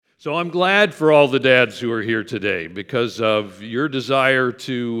So I'm glad for all the dads who are here today because of your desire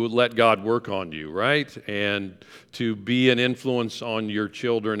to let God work on you, right? And to be an influence on your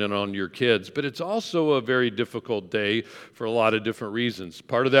children and on your kids. But it's also a very difficult day for a lot of different reasons.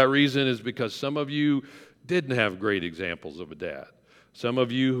 Part of that reason is because some of you didn't have great examples of a dad. Some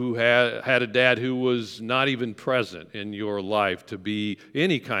of you who had a dad who was not even present in your life to be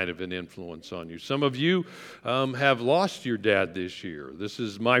any kind of an influence on you. Some of you have lost your dad this year. This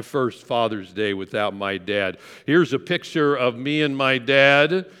is my first Father's Day without my dad. Here's a picture of me and my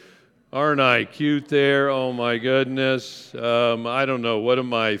dad. Aren't I cute there? Oh my goodness. I don't know, what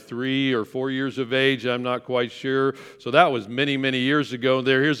am I, 3 or 4 years of age? I'm not quite sure. So that was many, many years ago.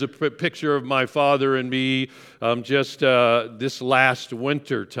 Here's a picture of my father and me just this last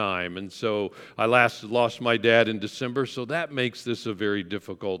winter time. And so I lost my dad in December, so that makes this a very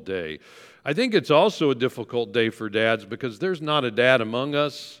difficult day. I think it's also a difficult day for dads because there's not a dad among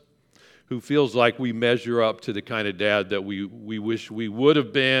us who feels like we measure up to the kind of dad that we wish we would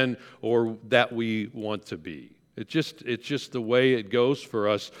have been or that we want to be. It's just the way it goes for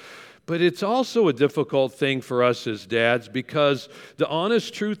us. But it's also a difficult thing for us as dads because the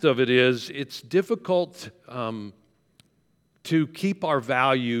honest truth of it is it's difficult to keep our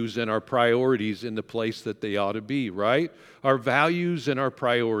values and our priorities in the place that they ought to be, right? Our values and our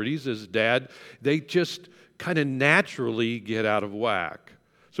priorities as dad, they just kind of naturally get out of whack.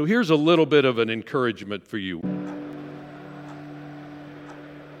 So here's a little bit of an encouragement for you.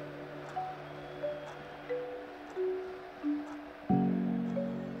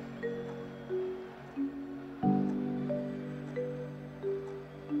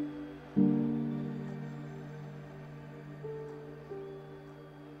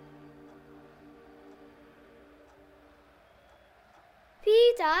 For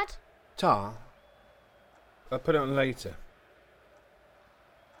you, Dad? Tar? I'll put it on later.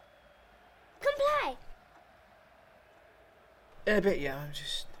 Come play. A bit, yeah, I'm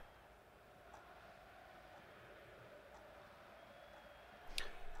just...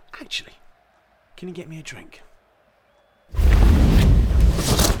 Actually, can you get me a drink?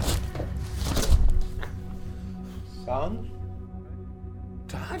 Son?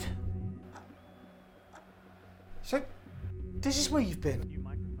 Dad? So, this is where you've been?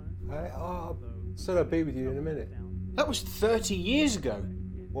 I'll be with you in a minute. That was 30 years ago.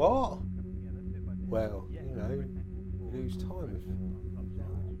 What? Well, lose time.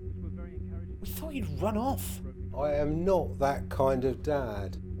 We thought you'd run off. I am not that kind of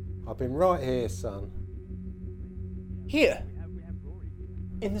dad. I've been right here, son. Here?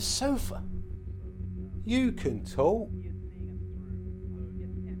 In the sofa? You can talk.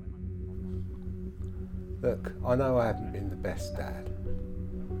 Look, I know I haven't been the best dad.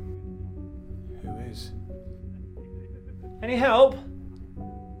 Who is? Any help?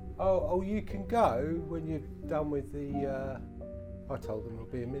 Oh, you can go when you're done with the... I told them I'll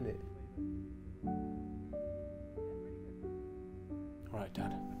be a minute. All right,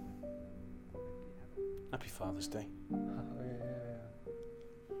 Dad. Happy Father's Day. Oh, yeah.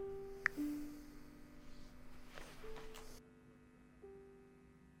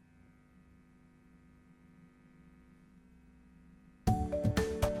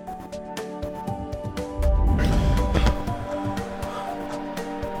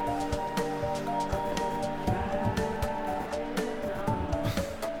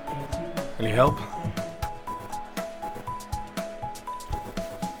 Any help?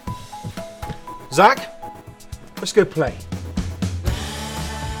 Zach, let's go play.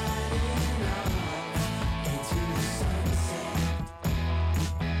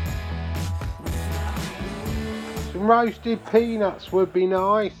 Some roasted peanuts would be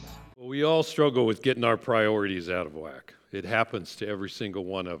nice. Well, we all struggle with getting our priorities out of whack. It happens to every single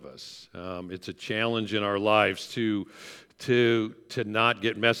one of us. It's a challenge in our lives to not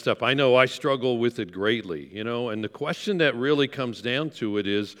get messed up. I know I struggle with it greatly, and the question that really comes down to it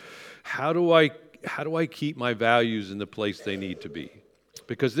is, how do I keep my values in the place they need to be?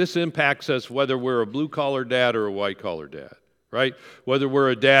 Because this impacts us whether we're a blue-collar dad or a white-collar dad, right? Whether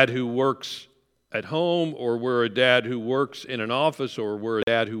we're a dad who works at home or we're a dad who works in an office or we're a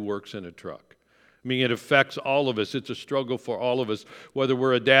dad who works in a truck. I mean, it affects all of us. It's a struggle for all of us, whether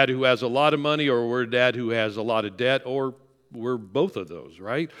we're a dad who has a lot of money or we're a dad who has a lot of debt or we're both of those,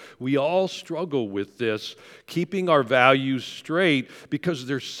 right? We all struggle with this, keeping our values straight because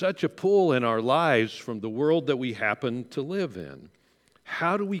there's such a pull in our lives from the world that we happen to live in.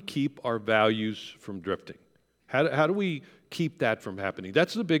 How do we keep our values from drifting? How do we keep that from happening?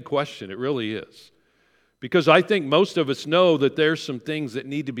 That's the big question. It really is. Because I think most of us know that there's some things that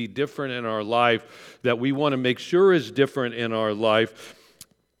need to be different in our life that we want to make sure is different in our life.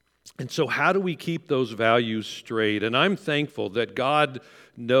 And so how do we keep those values straight? And I'm thankful that God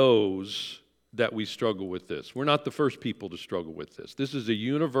knows that we struggle with this. We're not the first people to struggle with this. This is a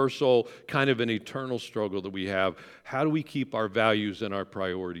universal, kind of an eternal struggle that we have. How do we keep our values and our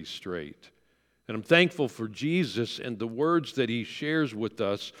priorities straight? And I'm thankful for Jesus and the words that he shares with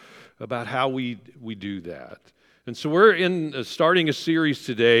us about how we do that. And so we're starting a series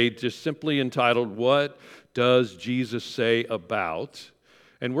today just simply entitled, What Does Jesus Say About?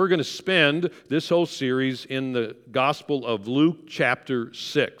 And we're going to spend this whole series in the Gospel of Luke chapter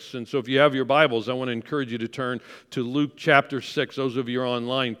 6. And so if you have your Bibles, I want to encourage you to turn to Luke chapter 6. Those of you who are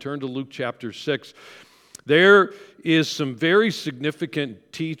online, turn to Luke chapter 6. There is some very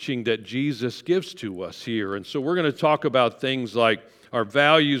significant teaching that Jesus gives to us here. And so we're going to talk about things like our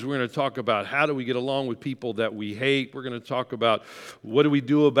values. We're going to talk about how do we get along with people that we hate. We're going to talk about what do we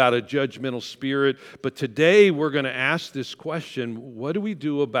do about a judgmental spirit. But today we're going to ask this question, what do we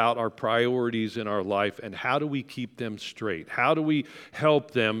do about our priorities in our life and how do we keep them straight? How do we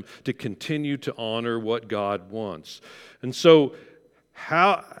help them to continue to honor what God wants? And so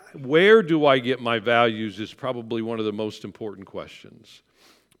where do I get my values is probably one of the most important questions.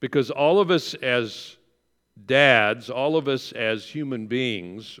 Because all of us as dads, all of us as human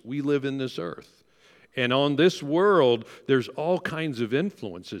beings, we live in this earth. And on this world, there's all kinds of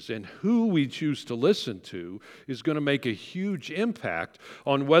influences. And who we choose to listen to is going to make a huge impact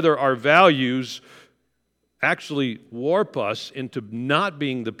on whether our values actually warp us into not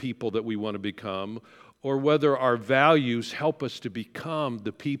being the people that we want to become, or whether our values help us to become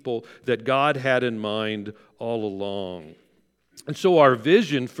the people that God had in mind all along. And so our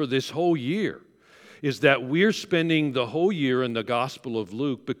vision for this whole year is that we're spending the whole year in the Gospel of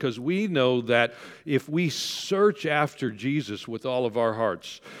Luke because we know that if we search after Jesus with all of our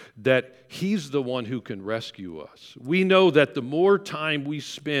hearts, that he's the one who can rescue us. We know that the more time we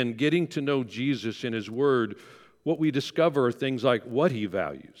spend getting to know Jesus in his word, what we discover are things like what he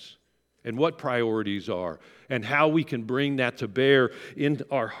values and what priorities are and how we can bring that to bear in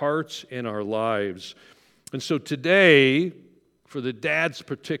our hearts and our lives. And so today, for the dads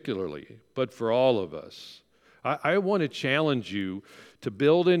particularly, but for all of us, I want to challenge you to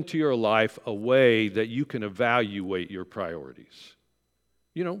build into your life a way that you can evaluate your priorities.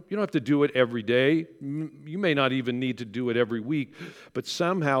 You don't have to do it every day. You may not even need to do it every week, but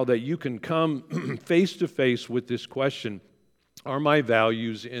somehow that you can come face to face with this question, are my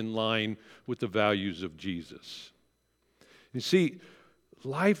values in line with the values of Jesus? You see,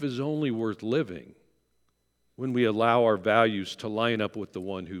 life is only worth living when we allow our values to line up with the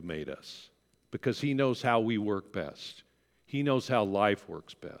one who made us, because he knows how we work best. He knows how life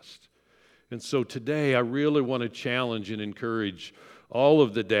works best. And so today I really want to challenge and encourage all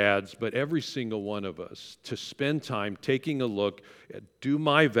of the dads, but every single one of us, to spend time taking a look at, do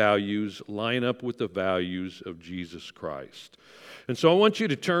my values line up with the values of Jesus Christ? And so I want you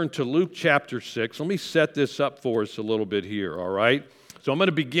to turn to Luke chapter 6. Let me set this up for us a little bit here, all right? So I'm going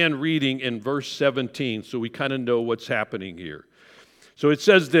to begin reading in verse 17 so we kind of know what's happening here. So it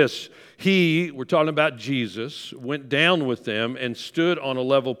says this, we're talking about Jesus, went down with them and stood on a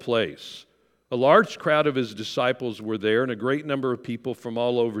level place. A large crowd of his disciples were there, and a great number of people from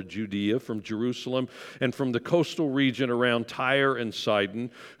all over Judea, from Jerusalem, and from the coastal region around Tyre and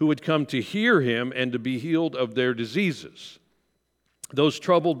Sidon, who had come to hear him and to be healed of their diseases. Those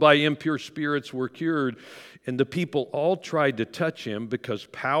troubled by impure spirits were cured, and the people all tried to touch him because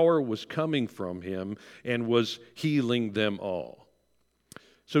power was coming from him and was healing them all.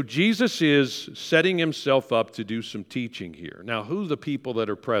 So Jesus is setting himself up to do some teaching here. Now, who are the people that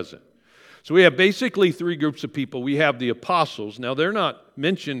are present? So we have basically three groups of people. We have the apostles. Now, they're not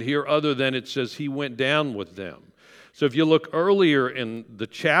mentioned here other than it says he went down with them. So if you look earlier in the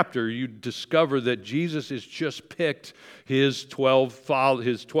chapter, you discover that Jesus has just picked his 12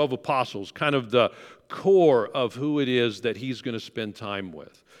 apostles, kind of the core of who it is that he's going to spend time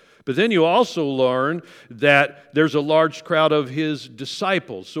with. But then you also learn that there's a large crowd of his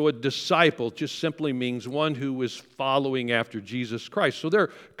disciples. So a disciple just simply means one who is following after Jesus Christ. So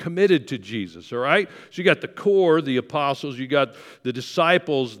they're committed to Jesus, all right? So you got the core, the apostles, you got the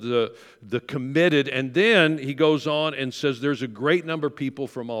disciples, the committed, and then he goes on and says there's a great number of people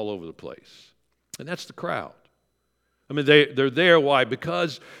from all over the place. And that's the crowd. I mean, they're there. Why?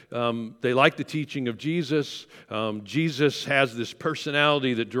 Because they like the teaching of Jesus. Jesus has this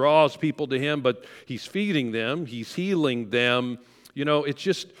personality that draws people to him, but he's feeding them. He's healing them. You know, it's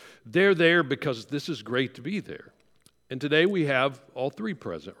just, they're there because this is great to be there. And today we have all three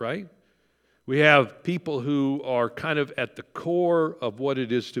present, right? We have people who are kind of at the core of what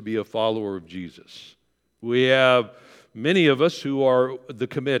it is to be a follower of Jesus. We have many of us who are the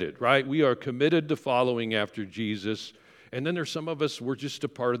committed, right? We are committed to following after Jesus. And then there's some of us, we're just a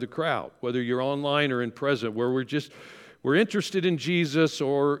part of the crowd, whether you're online or in present, where we're interested in Jesus,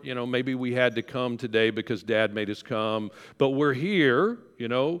 or, maybe we had to come today because Dad made us come, but we're here,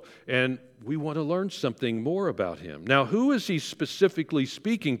 and we want to learn something more about him. Now, who is he specifically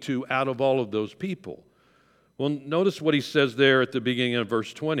speaking to out of all of those people? Well, notice what he says there at the beginning of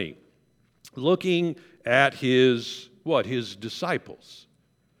verse 20. Looking at his disciples.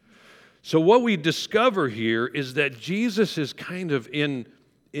 So what we discover here is that Jesus is kind of in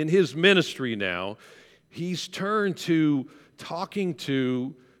his ministry now. He's turned to talking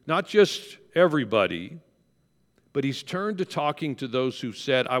to not just everybody, but he's turned to talking to those who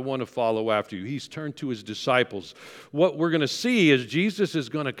said, I want to follow after you. He's turned to his disciples. What we're going to see is Jesus is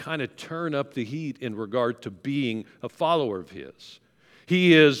going to kind of turn up the heat in regard to being a follower of his.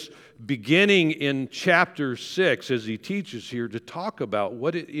 He is beginning in chapter 6, as he teaches here, to talk about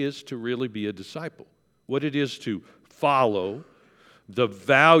what it is to really be a disciple, what it is to follow, the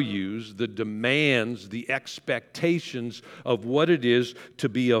values, the demands, the expectations of what it is to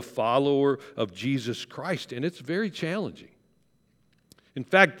be a follower of Jesus Christ. And it's very challenging. In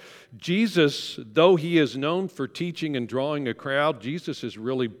fact, Jesus, though he is known for teaching and drawing a crowd, Jesus is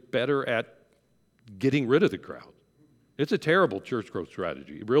really better at getting rid of the crowd. It's a terrible church growth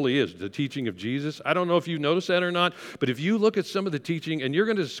strategy. It really is. The teaching of Jesus. I don't know if you've noticed that or not, but if you look at some of the teaching, and you're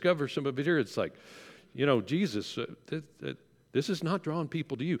going to discover some of it here, it's like, Jesus, this is not drawing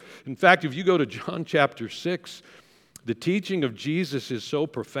people to you. In fact, if you go to John chapter 6, the teaching of Jesus is so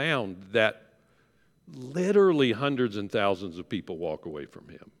profound that literally hundreds and thousands of people walk away from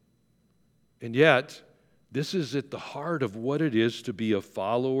him. And yet, this is at the heart of what it is to be a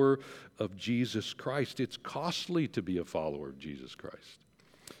follower of Jesus Christ. It's costly to be a follower of Jesus Christ.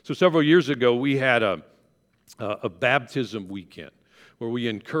 So several years ago, we had a baptism weekend where we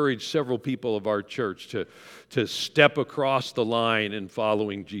encouraged several people of our church to step across the line in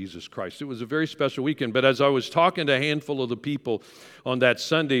following Jesus Christ. It was a very special weekend, but as I was talking to a handful of the people on that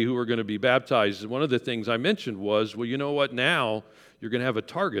Sunday who were going to be baptized, one of the things I mentioned was, well, you know what, now you're going to have a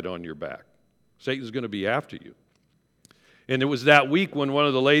target on your back. Satan's going to be after you. And it was that week when one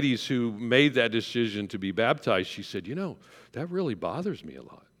of the ladies who made that decision to be baptized, she said, that really bothers me a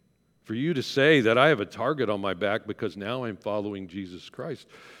lot. For you to say that I have a target on my back because now I'm following Jesus Christ.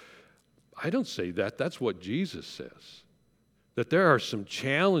 I don't say that. That's what Jesus says. That there are some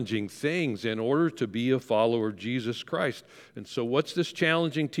challenging things in order to be a follower of Jesus Christ. And so what's this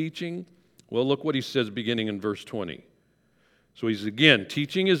challenging teaching? Well, look what he says beginning in verse 20. So he's again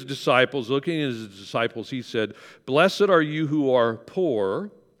teaching his disciples, looking at his disciples, he said, "Blessed are you who are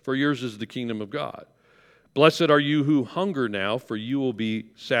poor, for yours is the kingdom of God. Blessed are you who hunger now, for you will be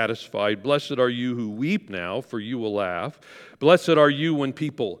satisfied. Blessed are you who weep now, for you will laugh. Blessed are you when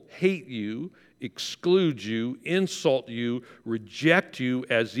people hate you, exclude you, insult you, reject you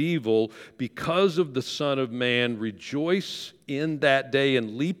as evil because of the Son of Man. Rejoice in that day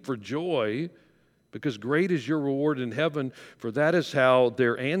and leap for joy, because great is your reward in heaven, for that is how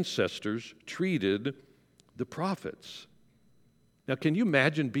their ancestors treated the prophets." Now, can you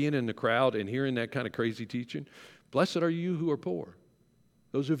imagine being in the crowd and hearing that kind of crazy teaching? Blessed are you who are poor,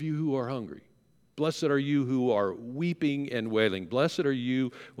 those of you who are hungry. Blessed are you who are weeping and wailing. Blessed are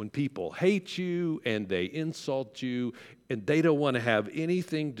you when people hate you and they insult you and they don't want to have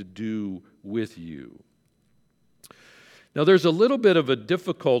anything to do with you. Now, there's a little bit of a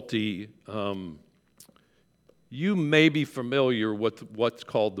difficulty. You may be familiar with what's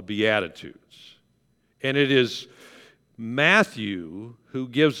called the Beatitudes. And it is Matthew who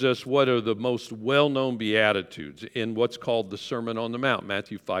gives us what are the most well-known Beatitudes in what's called the Sermon on the Mount,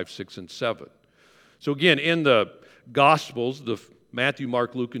 Matthew 5, 6, and 7. So again, in the Gospels, the Matthew,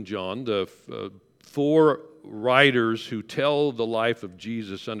 Mark, Luke, and John, the four writers who tell the life of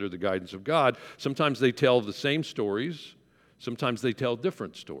Jesus under the guidance of God, sometimes they tell the same stories, sometimes they tell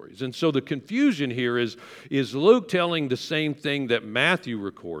different stories. And so the confusion here is Luke telling the same thing that Matthew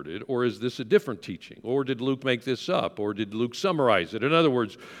recorded, or is this a different teaching? Or did Luke make this up? Or did Luke summarize it? In other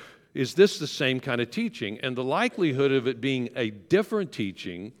words, is this the same kind of teaching? And the likelihood of it being a different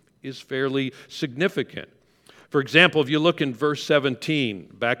teaching is fairly significant. For example, if you look in verse 17,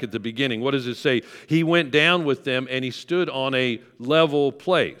 back at the beginning, what does it say? He went down with them and he stood on a level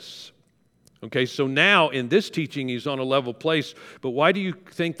place. Okay, so now in this teaching, he's on a level place, but why do you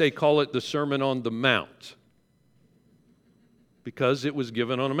think they call it the Sermon on the Mount? Because it was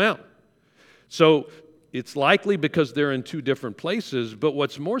given on a mountain. So it's likely because they're in two different places, but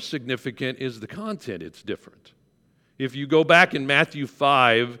what's more significant is the content. It's different. If you go back in Matthew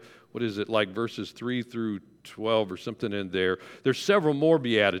 5, what is it, like verses 3 through 12 or something in there. There's several more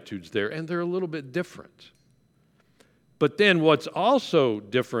Beatitudes there, and they're a little bit different. But then what's also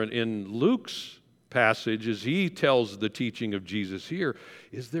different in Luke's passage, as he tells the teaching of Jesus here,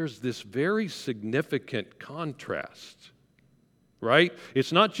 is there's this very significant contrast, right?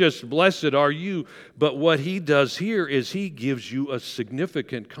 It's not just blessed are you, but what he does here is he gives you a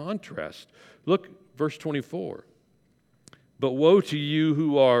significant contrast. Look, verse 24. But woe to you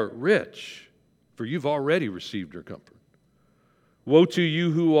who are rich, for you've already received your comfort. Woe to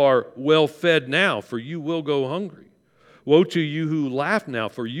you who are well fed now, for you will go hungry. Woe to you who laugh now,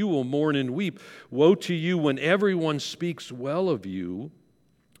 for you will mourn and weep. Woe to you when everyone speaks well of you,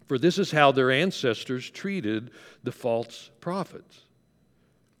 for this is how their ancestors treated the false prophets.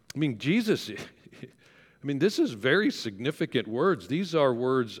 I mean, Jesus, this is very significant words. These are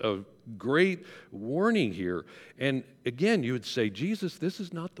words of great warning here. And again, you would say, Jesus, this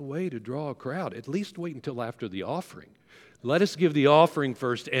is not the way to draw a crowd. At least wait until after the offering. Let us give the offering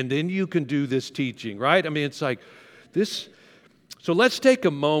first, and then you can do this teaching, right? I mean, it's like this. So let's take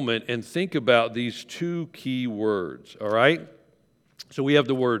a moment and think about these two key words, all right? So we have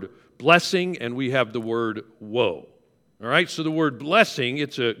the word blessing and we have the word woe. All right, so the word blessing,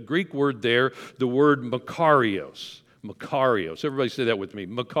 it's a Greek word there, the word makarios. Makarios. Everybody say that with me.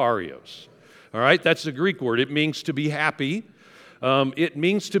 Makarios. All right, that's the Greek word. It means to be happy. It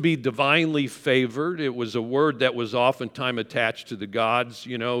means to be divinely favored. It was a word that was oftentimes attached to the gods,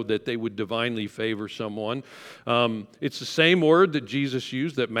 that they would divinely favor someone. It's the same word that Jesus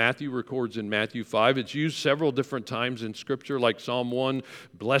used, that Matthew records in Matthew 5. It's used several different times in Scripture, like Psalm 1,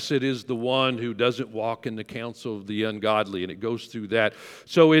 blessed is the one who doesn't walk in the counsel of the ungodly, and it goes through that.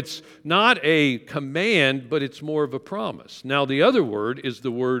 So it's not a command, but it's more of a promise. Now, the other word is the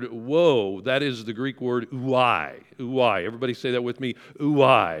word woe. That is the Greek word ouai. Ouai. Everybody say that with me,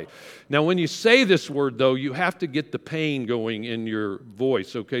 ouai. Now, when you say this word, though, you have to get the pain going in your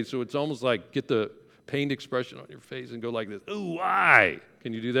voice, okay? So it's almost like get the pained expression on your face and go like this, ouai.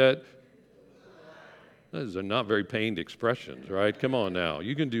 Can you do that? Those are not very pained expressions, right? Come on now.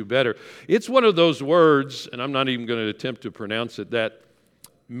 You can do better. It's one of those words, and I'm not even going to attempt to pronounce it, that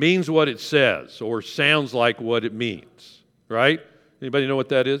means what it says or sounds like what it means, right? Anybody know what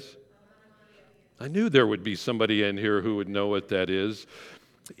that is? I knew there would be somebody in here who would know what that is.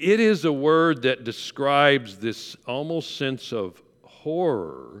 It is a word that describes this almost sense of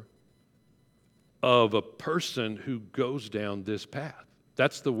horror of a person who goes down this path.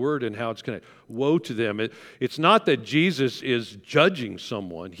 That's the word and how it's connected. Woe to them. It's not that Jesus is judging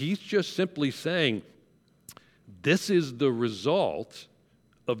someone. He's just simply saying, this is the result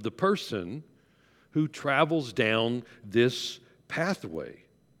of the person who travels down this pathway.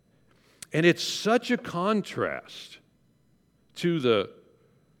 And it's such a contrast to the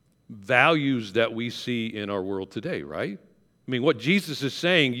values that we see in our world today, right? I mean, what Jesus is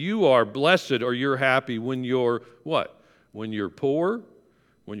saying, you are blessed or you're happy when you're what? When you're poor,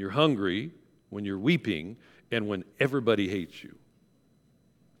 when you're hungry, when you're weeping, and when everybody hates you.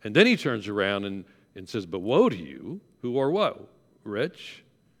 And then he turns around and says, but woe to you who are what? Rich,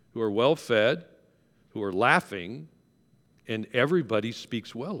 who are well-fed, who are laughing, and everybody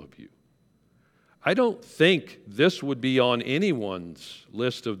speaks well of you. I don't think this would be on anyone's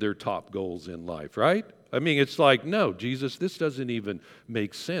list of their top goals in life, right? I mean, it's like, no, Jesus, this doesn't even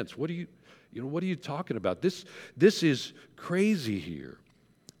make sense. What are you talking about? This is crazy here.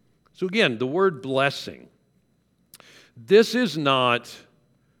 So again, the word blessing. This is not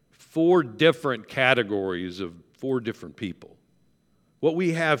 4 different categories of 4 different people. What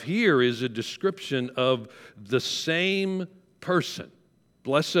we have here is a description of the same person.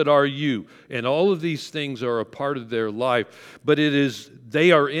 Blessed are you. And all of these things are a part of their life. But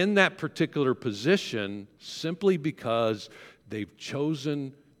they are in that particular position simply because they've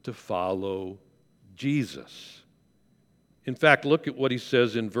chosen to follow Jesus. In fact, look at what he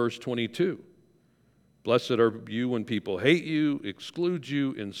says in verse 22. Blessed are you when people hate you, exclude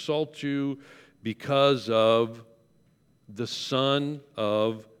you, insult you because of the Son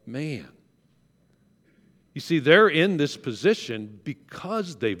of Man. You see, they're in this position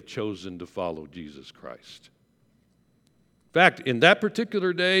because they've chosen to follow Jesus Christ. In fact, in that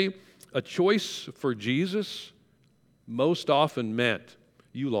particular day, a choice for Jesus most often meant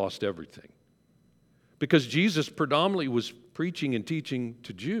you lost everything. Because Jesus predominantly was preaching and teaching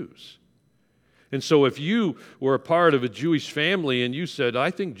to Jews. And so if you were a part of a Jewish family and you said, I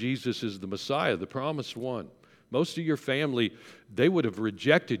think Jesus is the Messiah, the promised one, most of your family, they would have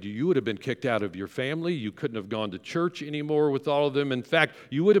rejected you. You would have been kicked out of your family. You couldn't have gone to church anymore with all of them. In fact,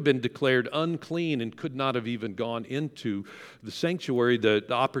 you would have been declared unclean and could not have even gone into the sanctuary, the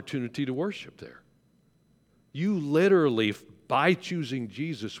opportunity to worship there. You literally, by choosing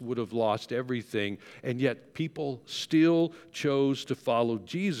Jesus, would have lost everything, and yet people still chose to follow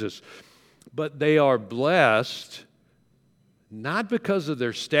Jesus. But they are blessed not because of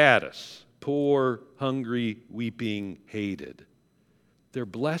their status, poor, hungry, weeping, hated. They're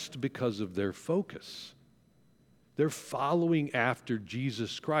blessed because of their focus. They're following after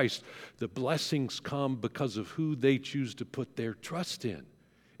Jesus Christ. The blessings come because of who they choose to put their trust in.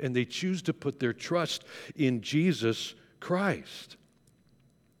 And they choose to put their trust in Jesus Christ.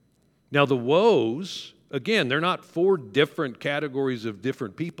 Now, the woes, again, they're not four different categories of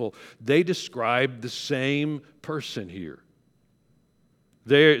different people. They describe the same person here.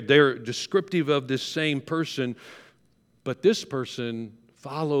 They're descriptive of this same person, but this person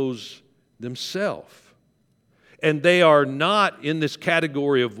follows themselves. And they are not in this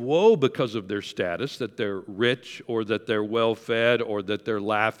category of woe because of their status, that they're rich or that they're well-fed or that they're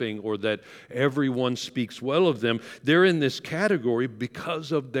laughing or that everyone speaks well of them. They're in this category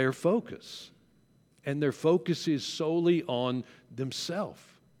because of their focus. And their focus is solely on themselves.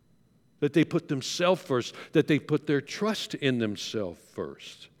 That they put themselves first, that they put their trust in themselves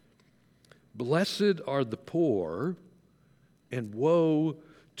first. Blessed are the poor, and woe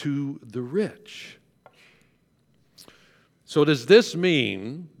to the rich. So does this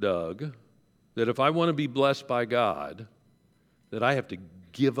mean, Doug, that if I want to be blessed by God, that I have to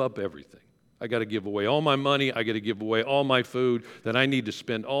give up everything? I got to give away all my money, I got to give away all my food, that I need to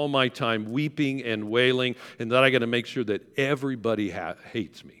spend all my time weeping and wailing, and that I got to make sure that everybody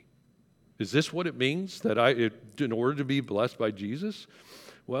hates me. Is this what it means, that in order to be blessed by Jesus?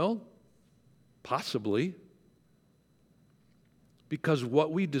 Well, possibly. Because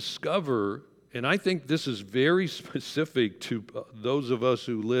what we discover, and I think this is very specific to those of us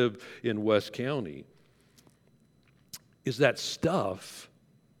who live in West County, is that stuff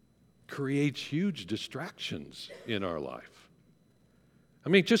creates huge distractions in our life. I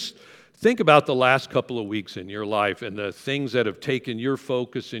mean, just think about the last couple of weeks in your life and the things that have taken your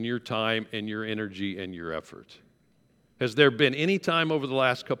focus and your time and your energy and your effort. Has there been any time over the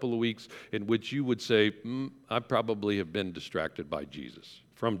last couple of weeks in which you would say, I probably have been distracted by Jesus,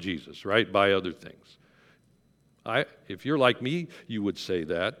 from Jesus, right? By other things. If you're like me, you would say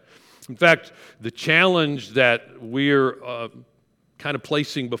that. In fact, the challenge that we're kind of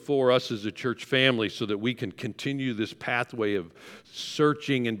placing before us as a church family so that we can continue this pathway of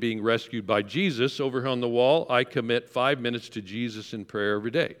searching and being rescued by Jesus, over on the wall, I commit 5 minutes to Jesus in prayer every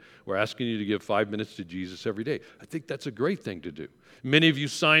day. We're asking you to give 5 minutes to Jesus every day. I think that's a great thing to do. Many of you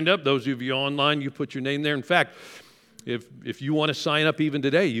signed up. Those of you online, you put your name there. In fact, if you want to sign up even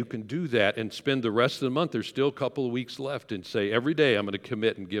today, you can do that and spend the rest of the month. There's still a couple of weeks left, and say, every day I'm going to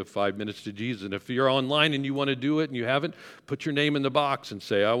commit and give 5 minutes to Jesus. And if you're online and you want to do it and you haven't, put your name in the box and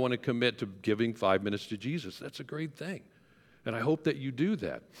say, I want to commit to giving 5 minutes to Jesus. That's a great thing. And I hope that you do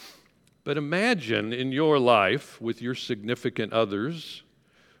that. But imagine in your life with your significant others,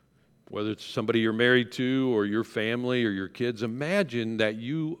 whether it's somebody you're married to or your family or your kids, imagine that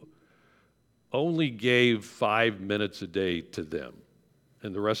you only gave 5 minutes a day to them,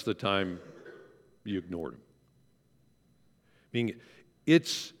 and the rest of the time you ignored them. I mean,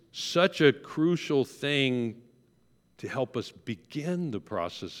 it's such a crucial thing to help us begin the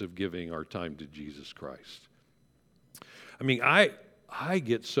process of giving our time to Jesus Christ. I mean, I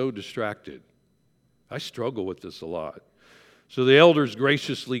get so distracted. I struggle with this a lot. So the elders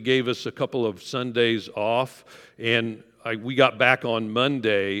graciously gave us a couple of Sundays off, and we got back on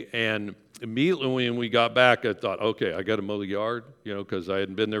Monday, and immediately when we got back, I thought, okay, I got to mow the yard, because I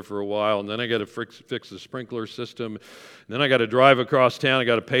hadn't been there for a while, and then I got to fix the sprinkler system, and then I got to drive across town. I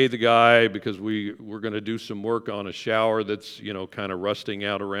got to pay the guy because we're going to do some work on a shower that's, kind of rusting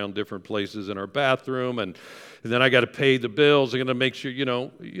out around different places in our bathroom, and then I got to pay the bills. I got to make sure, you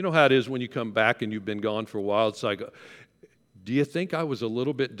know how it is when you come back and you've been gone for a while. It's like, do you think I was a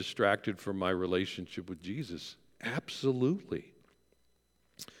little bit distracted from my relationship with Jesus? Absolutely.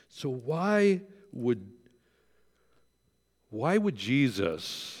 So why would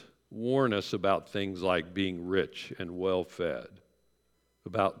Jesus warn us about things like being rich and well-fed,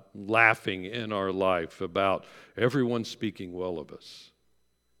 about laughing in our life, about everyone speaking well of us?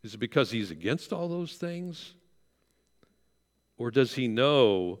 Is it because he's against all those things? Or does he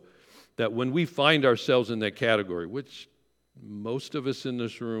know that when we find ourselves in that category, which most of us in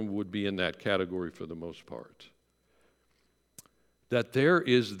this room would be in that category for the most part, that there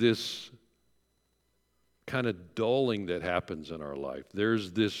is this kind of dulling that happens in our life.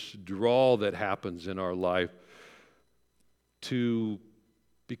 There's this draw that happens in our life to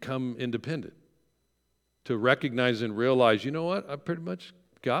become independent, to recognize and realize, you know what, I pretty much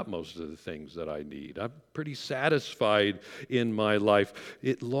got most of the things that I need. I'm pretty satisfied in my life.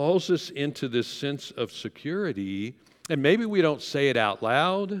 It lulls us into this sense of security, and maybe we don't say it out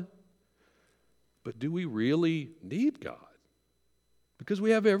loud, but do we really need God? Because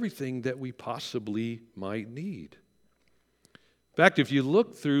we have everything that we possibly might need. In fact, if you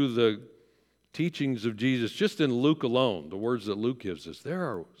look through the teachings of Jesus, just in Luke alone, the words that Luke gives us, there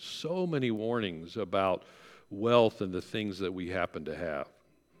are so many warnings about wealth and the things that we happen to have.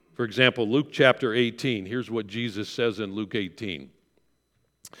 For example, Luke chapter 18, here's what Jesus says in Luke 18.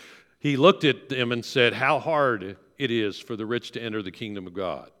 He looked at them and said, "How hard it is for the rich to enter the kingdom of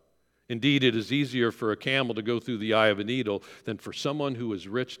God. Indeed, it is easier for a camel to go through the eye of a needle than for someone who is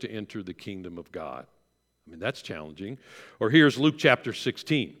rich to enter the kingdom of God." I mean, that's challenging. Or here's Luke chapter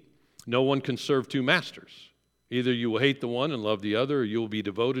 16. No one can serve two masters. Either you will hate the one and love the other, or you will be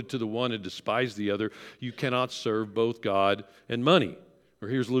devoted to the one and despise the other. You cannot serve both God and money. Or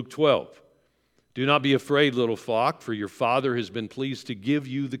here's Luke 12. Do not be afraid, little flock, for your Father has been pleased to give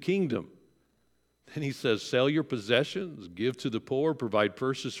you the kingdom. Then he says, sell your possessions, give to the poor, provide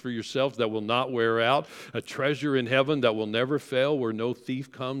purses for yourselves that will not wear out, a treasure in heaven that will never fail, where no thief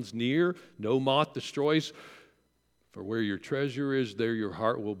comes near, no moth destroys. For where your treasure is, there your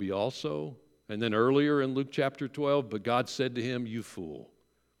heart will be also. And then earlier in Luke chapter 12, but God said to him, you fool,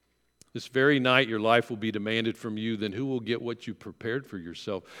 this very night your life will be demanded from you, then who will get what you prepared for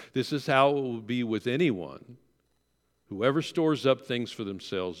yourself? This is how it will be with anyone, whoever stores up things for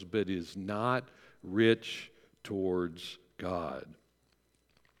themselves, but is not rich towards God.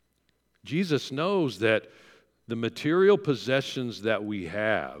 Jesus knows that the material possessions that we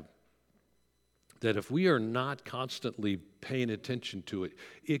have, that if we are not constantly paying attention to it,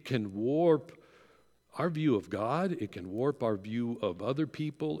 it can warp our view of God, it can warp our view of other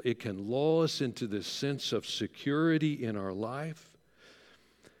people, it can lull us into this sense of security in our life.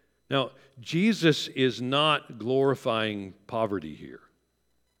 Now, Jesus is not glorifying poverty here,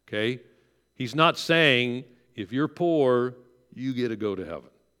 okay? He's not saying, if you're poor, you get to go to heaven.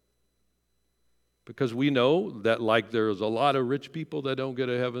 Because we know that like there's a lot of rich people that don't go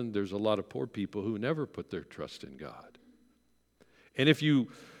to heaven, there's a lot of poor people who never put their trust in God. And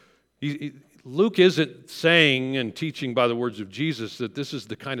Luke isn't saying and teaching by the words of Jesus that this is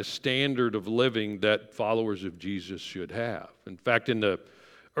the kind of standard of living that followers of Jesus should have. In fact, in the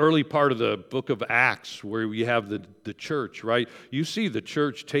early part of the book of Acts, where we have the church, right? You see the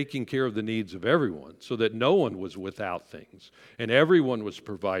church taking care of the needs of everyone so that no one was without things and everyone was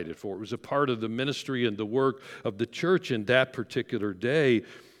provided for. It was a part of the ministry and the work of the church in that particular day.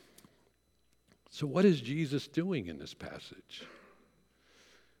 So what is Jesus doing in this passage?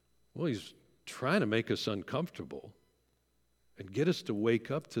 Well, he's trying to make us uncomfortable and get us to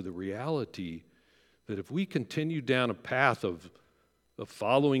wake up to the reality that if we continue down a path of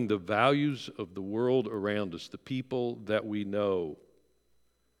following the values of the world around us, the people that we know,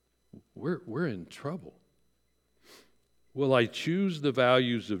 we're in trouble. Will I choose the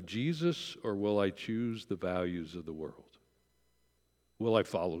values of Jesus, or will I choose the values of the world? Will I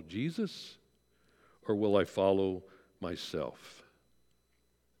follow Jesus, or will I follow myself?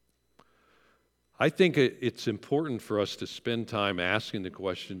 I think it's important for us to spend time asking the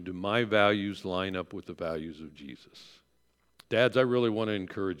question, do my values line up with the values of Jesus? Dads, I really want to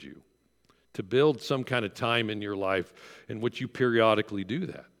encourage you to build some kind of time in your life in which you periodically do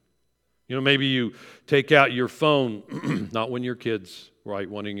that. You know, maybe you take out your phone, not when your kid's, right,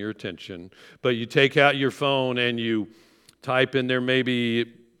 wanting your attention, but you take out your phone and you type in there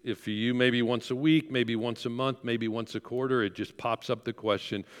maybe, if for you, maybe once a week, maybe once a month, maybe once a quarter, it just pops up the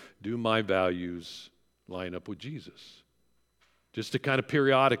question, do my values line up with Jesus? Just to kind of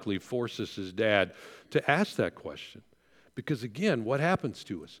periodically force us as dad to ask that question. Because again, what happens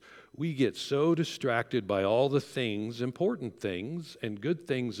to us? We get so distracted by all the things, important things and good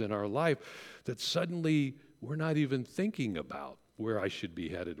things in our life, that suddenly we're not even thinking about where I should be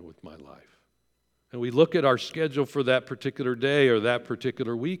headed with my life. And we look at our schedule for that particular day or that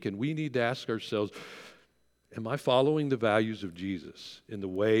particular week, and we need to ask ourselves, am I following the values of Jesus in the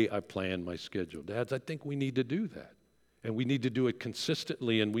way I plan my schedule? Dads, I think we need to do that. And we need to do it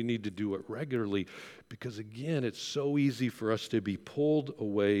consistently, and we need to do it regularly, because again, it's so easy for us to be pulled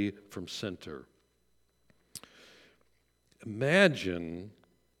away from center. Imagine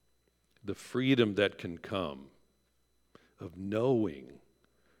the freedom that can come of knowing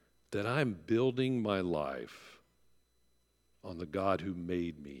that I'm building my life on the God who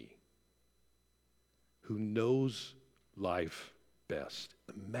made me, who knows life best.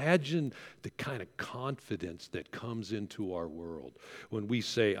 Imagine the kind of confidence that comes into our world when we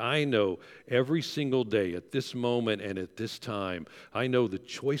say, I know every single day at this moment and at this time, I know the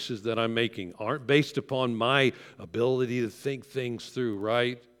choices that I'm making aren't based upon my ability to think things through,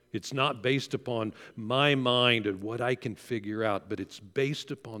 right? It's not based upon my mind and what I can figure out, but it's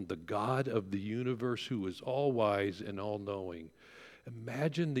based upon the God of the universe who is all-wise and all-knowing.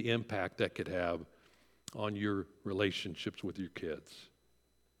 Imagine the impact that could have on your relationships with your kids,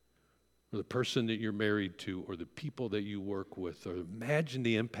 or the person that you're married to, or the people that you work with, or imagine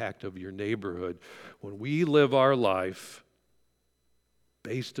the impact of your neighborhood when we live our life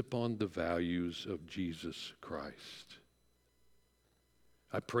based upon the values of Jesus Christ.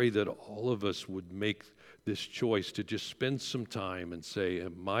 I pray that all of us would make this choice to just spend some time and say,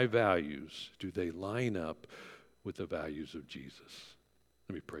 my values, do they line up with the values of Jesus?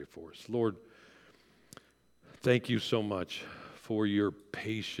 Let me pray for us. Lord, thank you so much for your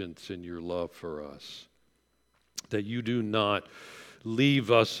patience and your love for us, that you do not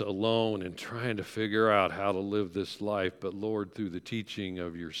leave us alone in trying to figure out how to live this life, but Lord, through the teaching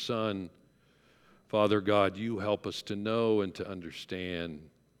of your Son, Father God, you help us to know and to understand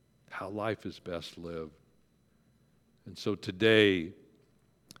how life is best lived. And so today,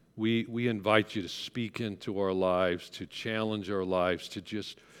 we invite you to speak into our lives, to challenge our lives, to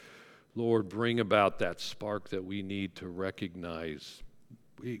just, Lord, bring about that spark that we need to recognize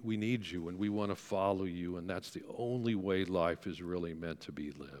we need you and we want to follow you, and that's the only way life is really meant to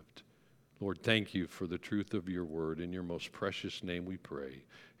be lived. Lord, thank you for the truth of your word. In your most precious name we pray.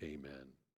 Amen.